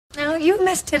you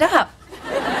messed it up.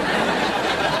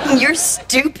 You're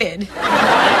stupid.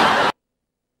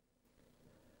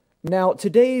 Now,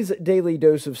 today's Daily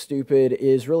Dose of Stupid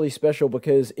is really special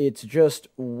because it's just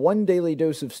one Daily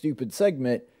Dose of Stupid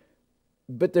segment,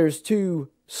 but there's two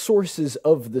sources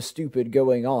of the stupid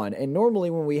going on. And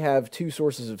normally when we have two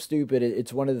sources of stupid,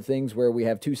 it's one of the things where we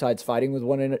have two sides fighting with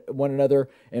one another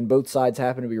and both sides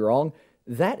happen to be wrong.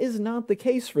 That is not the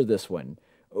case for this one.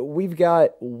 We've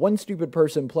got one stupid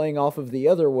person playing off of the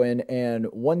other one, and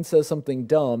one says something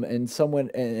dumb, and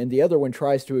the other one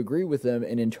tries to agree with them,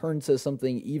 and in turn says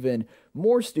something even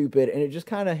more stupid, and it just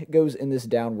kind of goes in this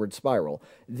downward spiral.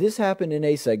 This happened in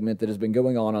a segment that has been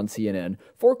going on CNN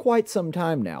for quite some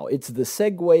time now. It's the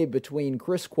segue between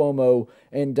Chris Cuomo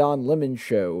and Don Lemon's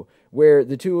show, where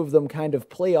the two of them kind of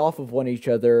play off of one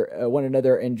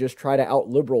another, and just try to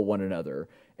out-liberal one another.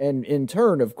 And in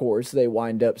turn, of course, they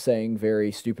wind up saying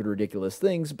very stupid, ridiculous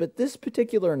things. But this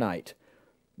particular night,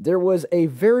 there was a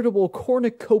veritable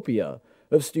cornucopia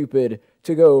of stupid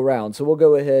to go around. So we'll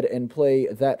go ahead and play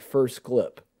that first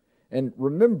clip. And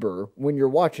remember, when you're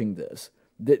watching this,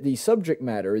 that the subject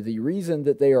matter, the reason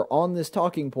that they are on this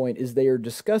talking point is they are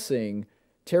discussing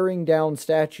tearing down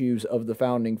statues of the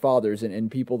Founding Fathers and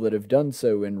people that have done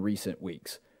so in recent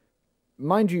weeks.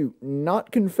 Mind you,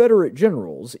 not Confederate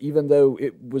generals, even though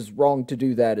it was wrong to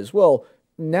do that as well.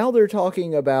 Now they're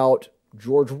talking about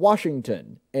George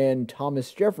Washington and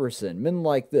Thomas Jefferson, men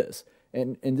like this.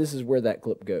 And this is where that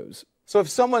clip goes. So if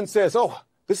someone says, oh,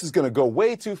 this is going to go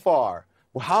way too far,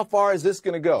 well, how far is this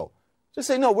going to go? Just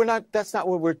say, no, that's not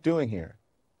what we're doing here.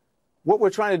 What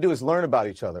we're trying to do is learn about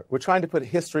each other. We're trying to put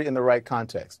history in the right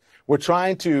context. We're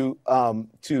trying to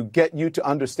get you to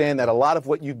understand that a lot of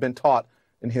what you've been taught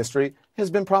in history has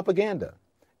been propaganda.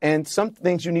 And some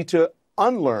things you need to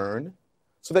unlearn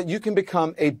so that you can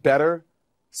become a better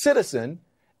citizen,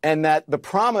 and that the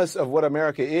promise of what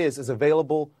America is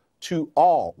available to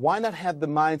all. Why not have the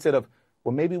mindset of,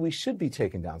 well, maybe we should be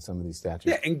taking down some of these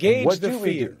statues? Yeah, engage the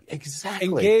fear. Exactly.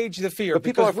 Engage the fear. But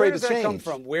people are afraid to change. Where does that come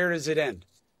from? Where does it end?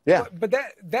 Yeah. But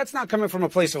that's not coming from a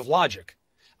place of logic.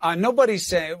 Nobody's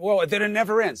saying, well, that it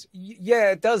never ends. Yeah,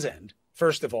 it does end.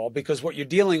 First of all, because what you're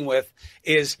dealing with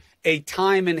is a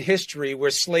time in history where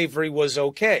slavery was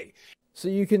okay. So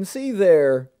you can see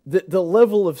there that the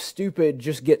level of stupid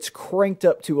just gets cranked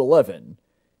up to 11.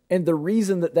 And the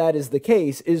reason that is the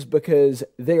case is because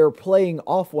they are playing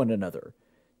off one another.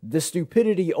 The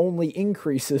stupidity only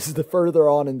increases the further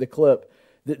on in the clip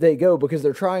that they go, because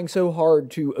they're trying so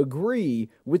hard to agree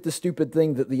with the stupid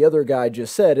thing that the other guy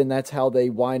just said, and that's how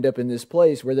they wind up in this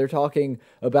place where they're talking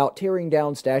about tearing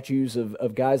down statues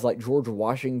of guys like George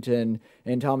Washington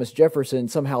and Thomas Jefferson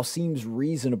somehow seems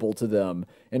reasonable to them,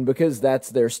 and because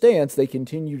that's their stance, they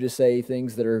continue to say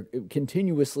things that are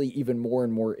continuously even more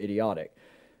and more idiotic.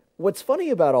 What's funny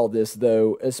about all this,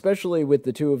 though, especially with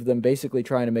the two of them basically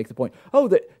trying to make the point, oh,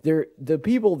 that the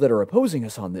people that are opposing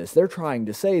us on this, they're trying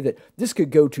to say that this could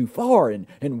go too far, and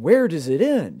where does it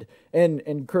end?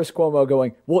 And Chris Cuomo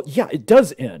going, well, yeah, it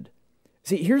does end.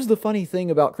 See, here's the funny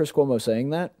thing about Chris Cuomo saying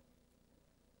that.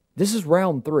 This is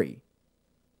round 3.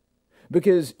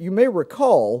 Because you may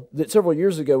recall that several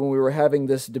years ago when we were having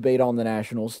this debate on the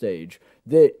national stage,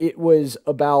 that it was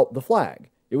about the flag.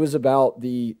 It was about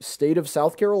the state of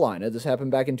South Carolina. This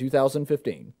happened back in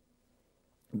 2015.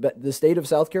 But the state of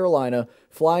South Carolina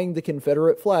flying the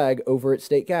Confederate flag over its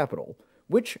state capitol,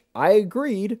 which I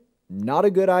agreed, not a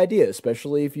good idea,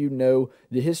 especially if you know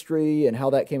the history and how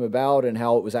that came about and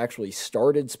how it was actually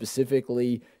started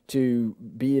specifically to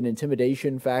be an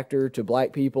intimidation factor to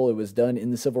black people. It was done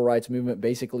in the civil rights movement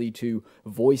basically to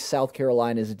voice South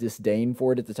Carolina's disdain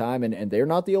for it at the time, and they're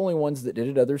not the only ones that did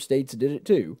it. Other states did it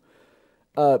too.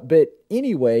 But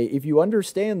anyway, if you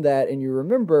understand that and you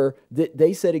remember that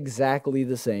they said exactly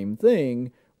the same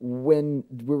thing when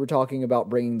we were talking about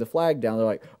bringing the flag down. They're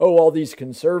like, oh, all these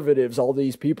conservatives, all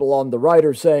these people on the right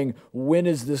are saying, when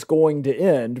is this going to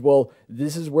end? Well,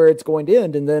 this is where it's going to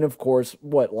end. And then, of course,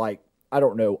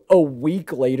 a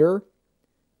week later,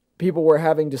 people were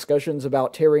having discussions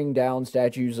about tearing down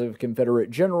statues of Confederate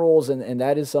generals, and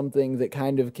that is something that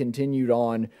kind of continued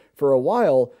on for a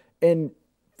while. And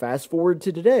fast forward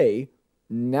to today,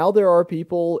 now there are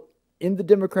people in the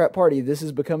Democrat Party, this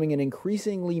is becoming an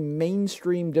increasingly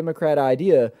mainstream Democrat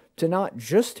idea to not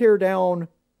just tear down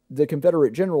the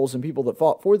Confederate generals and people that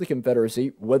fought for the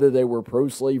Confederacy, whether they were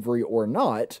pro-slavery or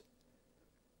not,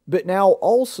 but now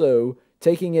also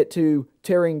taking it to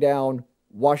tearing down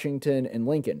Washington and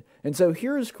Lincoln. And so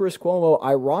here's Chris Cuomo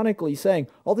ironically saying,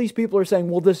 all these people are saying,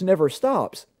 well, this never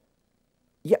stops.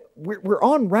 Yeah, we're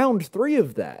on round 3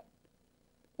 of that.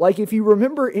 Like, if you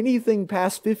remember anything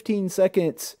past 15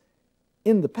 seconds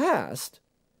in the past,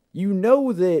 you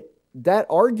know that that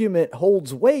argument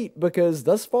holds weight because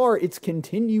thus far it's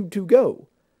continued to go.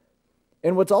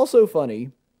 And what's also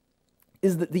funny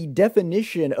is that the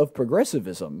definition of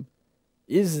progressivism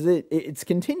is that it's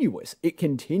continuous. It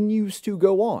continues to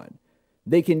go on.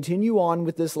 They continue on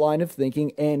with this line of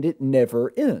thinking and it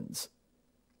never ends.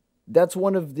 That's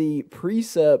one of the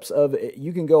precepts of,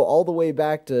 you can go all the way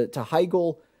back to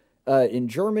Hegel in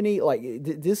Germany. Like,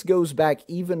 this goes back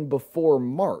even before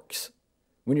Marx.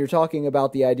 When you're talking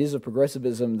about the ideas of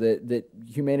progressivism, that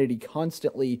humanity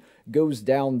constantly goes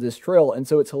down this trail. And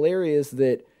so it's hilarious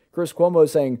that Chris Cuomo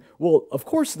is saying, well, of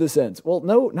course this ends. Well,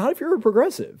 no, not if you're a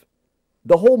progressive.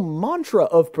 The whole mantra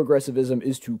of progressivism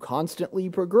is to constantly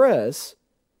progress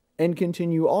and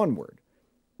continue onward.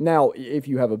 Now, if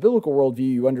you have a biblical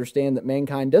worldview, you understand that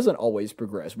mankind doesn't always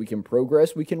progress. We can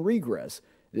progress, we can regress.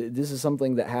 This is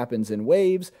something that happens in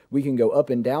waves. We can go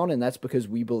up and down, and that's because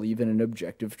we believe in an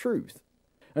objective truth.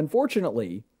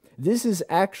 Unfortunately, this is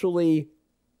actually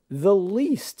the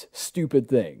least stupid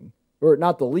thing, or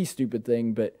not the least stupid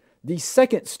thing, but the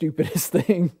second stupidest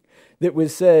thing that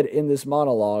was said in this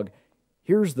monologue.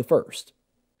 Here's the first.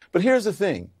 But here's the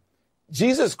thing.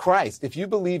 Jesus Christ, if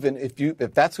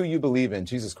that's who you believe in,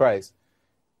 Jesus Christ,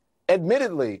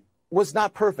 admittedly was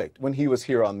not perfect when he was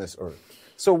here on this earth.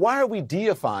 So why are we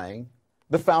deifying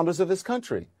the founders of this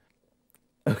country?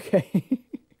 Okay.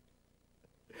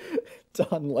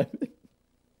 Don Lemon.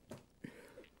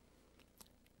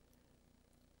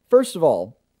 First of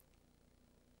all,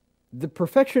 the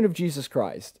perfection of Jesus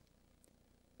Christ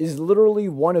is literally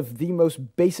one of the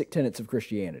most basic tenets of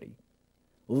Christianity.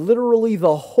 Literally,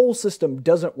 the whole system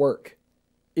doesn't work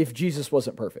if Jesus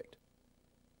wasn't perfect.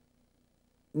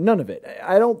 None of it.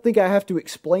 I don't think I have to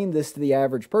explain this to the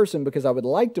average person, because I would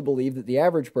like to believe that the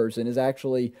average person is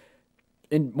actually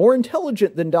more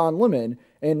intelligent than Don Lemon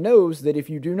and knows that if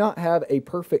you do not have a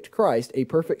perfect Christ, a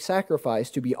perfect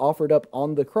sacrifice to be offered up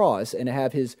on the cross and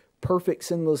have his perfect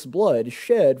sinless blood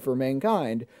shed for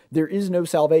mankind, there is no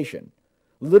salvation.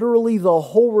 Literally, the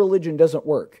whole religion doesn't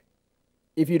work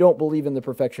if you don't believe in the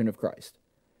perfection of Christ.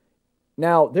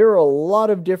 Now, there are a lot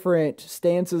of different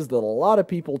stances that a lot of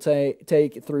people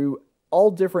take through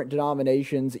all different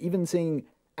denominations, even seeing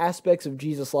aspects of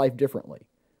Jesus' life differently.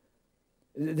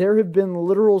 There have been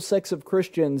literal sects of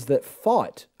Christians that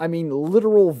fought,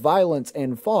 literal violence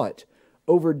and fought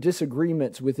over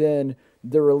disagreements within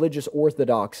the religious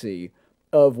orthodoxy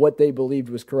of what they believed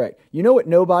was correct. You know what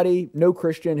no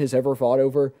Christian has ever fought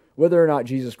over? Whether or not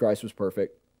Jesus Christ was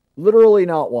perfect. Literally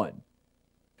not one.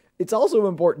 It's also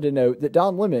important to note that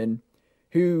Don Lemon,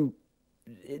 who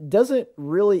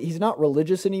he's not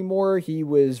religious anymore. He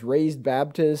was raised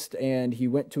Baptist and he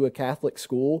went to a Catholic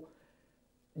school.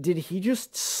 Did he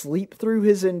just sleep through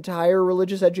his entire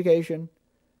religious education?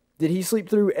 Did he sleep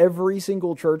through every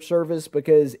single church service?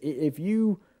 Because if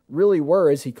you really were,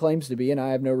 as he claims to be, and I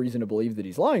have no reason to believe that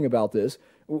he's lying about this,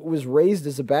 was raised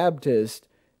as a Baptist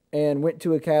and went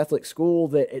to a Catholic school,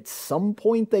 that at some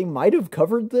point they might have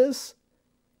covered this.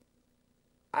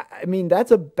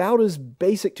 That's about as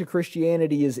basic to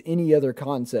Christianity as any other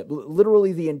concept.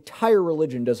 Literally, the entire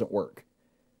religion doesn't work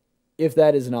if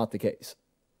that is not the case.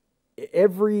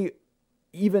 Every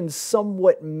even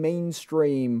somewhat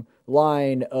mainstream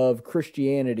line of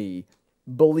Christianity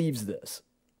believes this.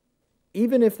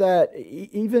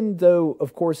 Even though,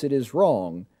 of course, it is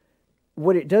wrong,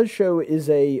 what it does show is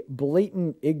a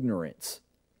blatant ignorance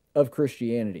of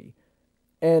Christianity.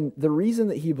 And the reason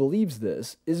that he believes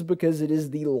this is because it is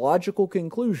the logical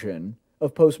conclusion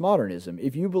of postmodernism.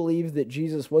 If you believe that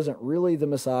Jesus wasn't really the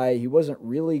Messiah, he wasn't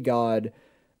really God,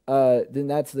 then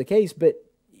that's the case. But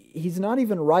he's not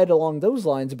even right along those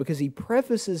lines, because he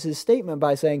prefaces his statement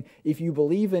by saying, if you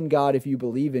believe in God, if you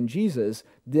believe in Jesus,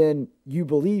 then you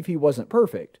believe he wasn't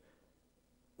perfect.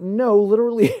 No,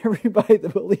 literally everybody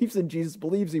that believes in Jesus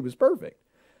believes he was perfect.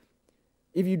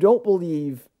 If you don't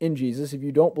believe in Jesus, if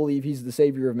you don't believe he's the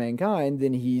savior of mankind,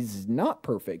 then he's not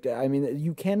perfect.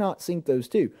 You cannot sync those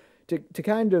two. To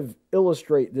kind of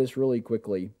illustrate this really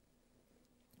quickly,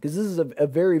 because this is a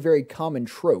very, very common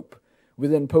trope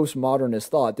within postmodernist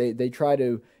thought. They try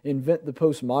to invent the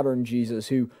postmodern Jesus,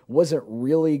 who wasn't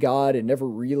really God and never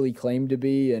really claimed to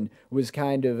be, and was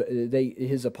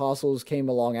his apostles came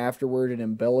along afterward and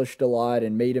embellished a lot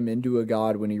and made him into a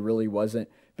God when he really wasn't.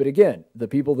 But again, the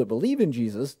people that believe in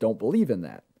Jesus don't believe in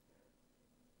that.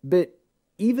 But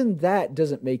even that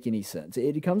doesn't make any sense.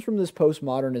 It comes from this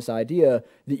postmodernist idea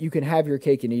that you can have your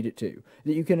cake and eat it too,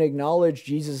 that you can acknowledge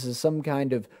Jesus as some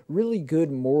kind of really good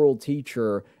moral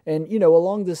teacher, and,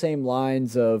 along the same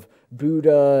lines of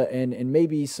Buddha and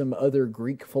maybe some other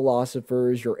Greek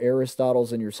philosophers, your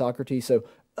Aristotles and your Socrates. So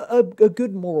a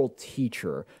good moral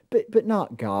teacher, but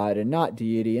not God and not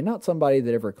deity and not somebody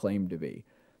that ever claimed to be.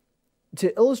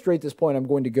 To illustrate this point, I'm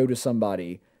going to go to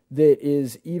somebody that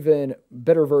is even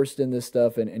better versed in this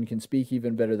stuff and can speak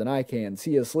even better than I can,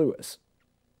 C.S. Lewis.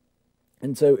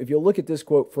 And so if you'll look at this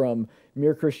quote from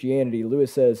Mere Christianity,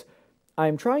 Lewis says, "I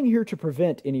am trying here to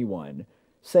prevent anyone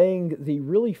saying the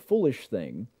really foolish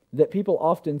thing that people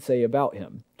often say about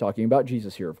him," talking about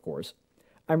Jesus here, of course.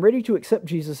 "I'm ready to accept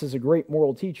Jesus as a great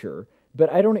moral teacher,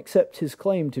 but I don't accept his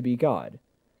claim to be God.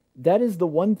 That is the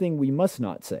one thing we must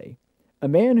not say. A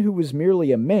man who was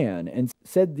merely a man and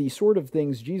said the sort of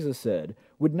things Jesus said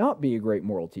would not be a great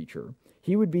moral teacher.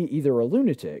 He would be either a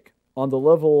lunatic, on the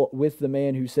level with the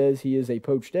man who says he is a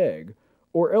poached egg,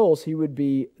 or else he would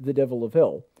be the devil of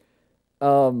hell."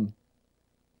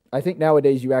 I think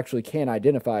nowadays you actually can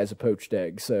identify as a poached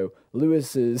egg, so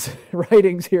Lewis's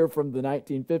writings here from the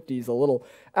 1950s a little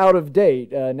out of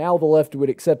date. Now the left would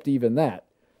accept even that.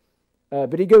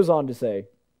 But he goes on to say,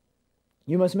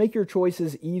 "You must make your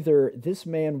choices. Either this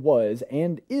man was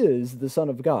and is the Son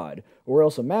of God, or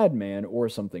else a madman, or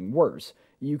something worse.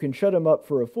 You can shut him up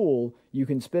for a fool, you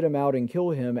can spit him out and kill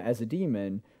him as a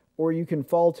demon, or you can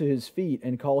fall to his feet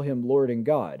and call him Lord and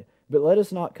God. But let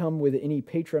us not come with any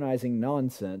patronizing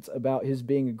nonsense about his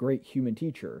being a great human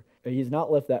teacher. He has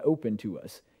not left that open to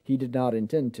us. He did not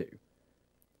intend to."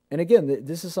 And again,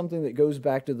 this is something that goes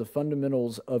back to the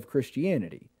fundamentals of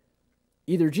Christianity.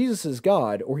 Either Jesus is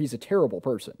God, or he's a terrible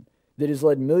person that has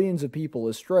led millions of people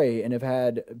astray and have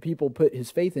had people put his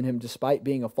faith in him despite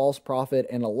being a false prophet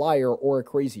and a liar or a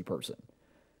crazy person.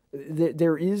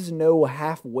 There is no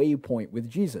halfway point with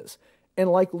Jesus. And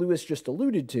like Lewis just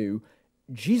alluded to,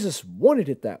 Jesus wanted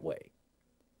it that way.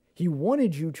 He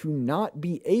wanted you to not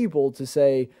be able to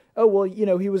say, "Oh, well,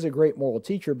 he was a great moral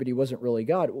teacher, but he wasn't really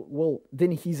God." Well,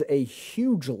 then he's a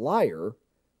huge liar,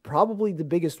 probably the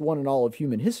biggest one in all of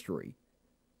human history.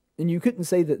 And you couldn't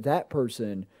say that that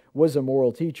person was a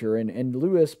moral teacher. And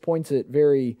Lewis points it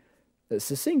very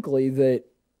succinctly that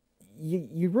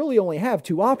you really only have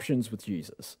two options with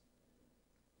Jesus.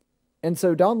 And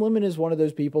so Don Lemon is one of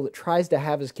those people that tries to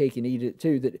have his cake and eat it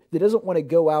too, that doesn't want to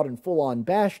go out and full on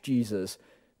bash Jesus,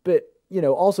 but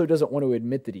also doesn't want to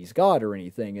admit that he's God or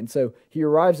anything. And so he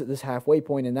arrives at this halfway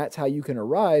point, and that's how you can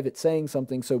arrive at saying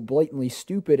something so blatantly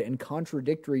stupid and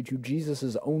contradictory to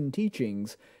Jesus' own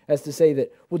teachings as to say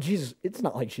that, well, Jesus, it's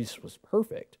not like Jesus was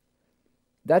perfect.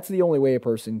 That's the only way a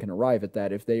person can arrive at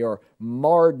that, if they are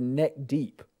marred neck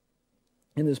deep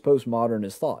in this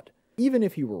postmodernist thought, even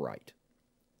if he were right.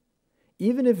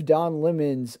 Even if Don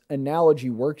Lemon's analogy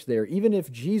worked there, even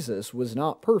if Jesus was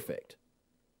not perfect,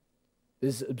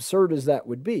 as absurd as that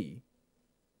would be,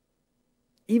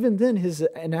 even then his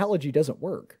analogy doesn't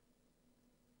work.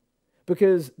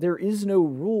 Because there is no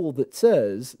rule that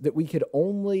says that we could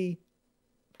only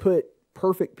put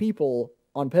perfect people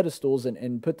on pedestals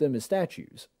and put them as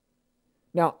statues.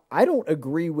 Now, I don't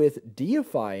agree with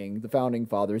deifying the Founding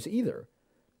Fathers either.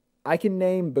 I can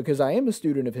name, because I am a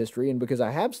student of history and because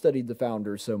I have studied the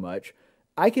founders so much,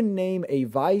 I can name a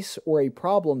vice or a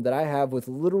problem that I have with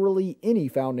literally any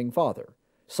founding father.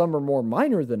 Some are more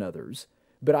minor than others,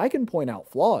 but I can point out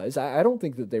flaws. I don't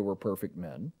think that they were perfect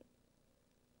men.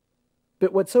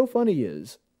 But what's so funny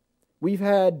is, we've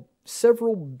had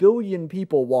several billion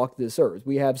people walk this earth.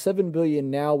 We have 7 billion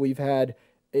now. We've had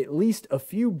at least a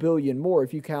few billion more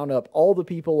if you count up all the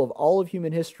people of all of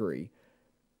human history.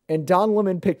 And Don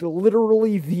Lemon picked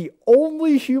literally the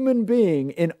only human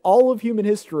being in all of human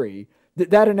history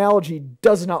that analogy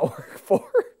does not work for.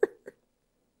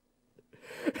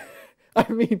 I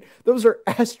mean, those are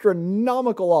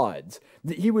astronomical odds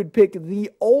that he would pick the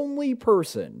only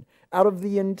person out of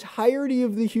the entirety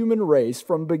of the human race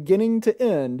from beginning to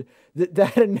end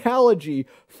that analogy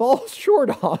falls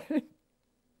short on.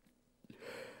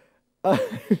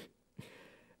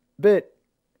 But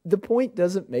the point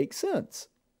doesn't make sense.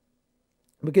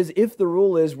 Because if the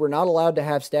rule is we're not allowed to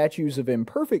have statues of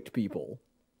imperfect people,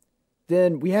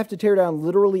 then we have to tear down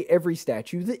literally every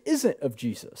statue that isn't of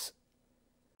Jesus.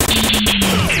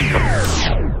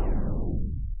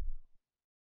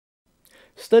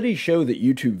 Studies show that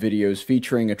YouTube videos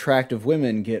featuring attractive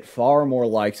women get far more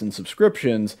likes and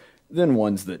subscriptions than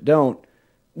ones that don't.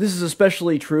 This is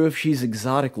especially true if she's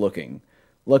exotic looking.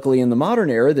 Luckily, in the modern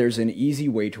era, there's an easy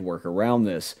way to work around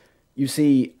this. You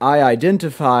see, I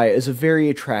identify as a very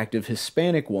attractive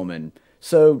Hispanic woman,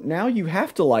 So now you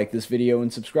have to like this video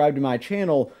and subscribe to my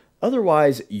channel,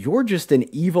 otherwise you're just an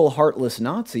evil, heartless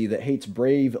Nazi that hates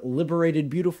brave, liberated,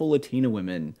 beautiful Latina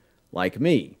women like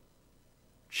me.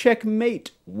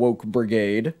 Checkmate, woke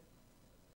brigade.